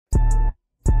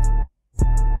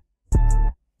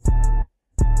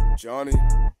Johnny. Keep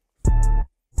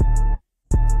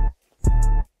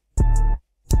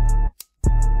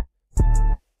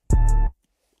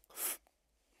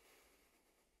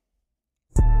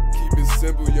it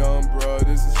simple, young bruh.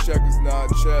 This is checkers, not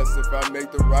chess. If I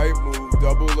make the right move,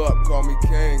 double up, call me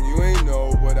king. You ain't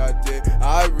know what I did.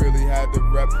 I really had to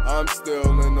rep. I'm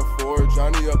still in the forward.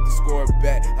 Johnny up the score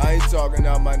bet. I ain't talking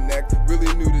out my neck.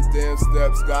 Really knew the damn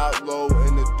steps. Got low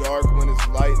in the dark when it's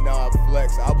light. Now I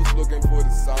flex. I was looking for the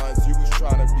signs. You was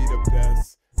trying to be the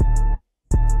best.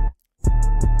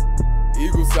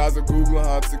 Eagle size of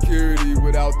Guggenheim security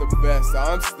without the vest.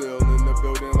 I'm still in the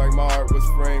building like my heart was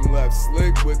framed left.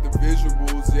 Slick with the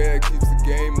visuals, yeah, it keeps the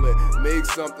game lit. Make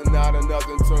something out of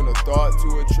nothing, turn a thought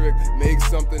to a trick. Make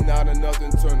something out of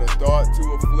nothing, turn a thought to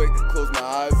a flick. Close my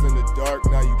eyes in the dark,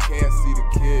 now you can't see the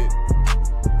kid.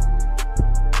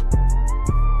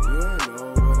 You ain't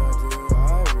know what I did,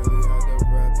 I really had to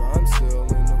rap. I'm still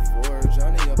in the forward,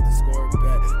 Johnny up the score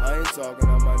bet. I ain't talking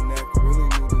on my neck, really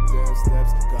knew the damn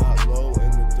steps. Got low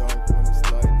in the dark when it's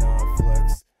light, now I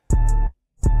flex.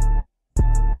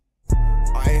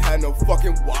 I ain't had no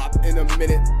fucking wop in a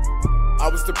minute. I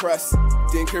was depressed,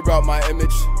 didn't care about my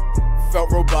image. Felt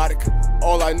robotic,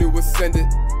 all I knew was send it.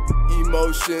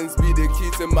 Emotions be the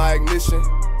key to my ignition.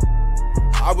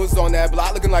 I was on that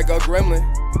block looking like a gremlin.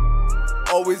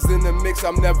 Always in the mix,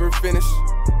 I'm never finished.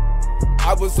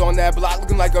 I was on that block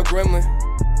looking like a gremlin.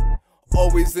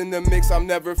 Always in the mix, I'm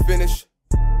never finished.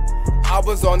 I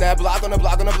was on that block, on the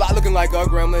block, on the block, looking like a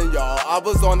gremlin, y'all. I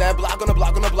was on that block, on the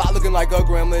block, on the block, looking like a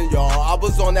gremlin, y'all. I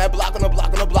was on that block, on the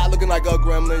block, on the block, looking like a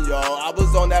gremlin, y'all. I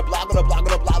was on that block, on the block,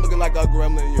 on the block, looking like a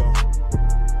gremlin, y'all.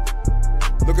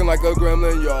 Looking like a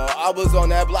gremlin, y'all. I was on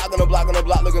that block, on the block, on the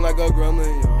block, looking like a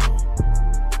gremlin, y'all.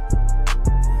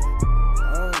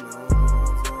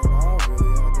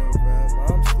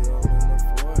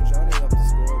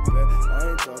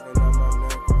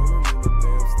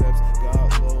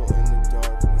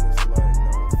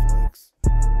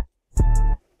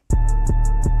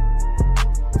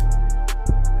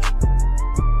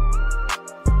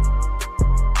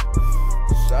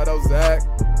 Shout out Zach,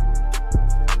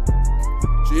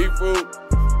 G-Fruit,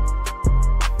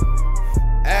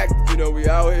 Act, you know we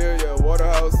out here.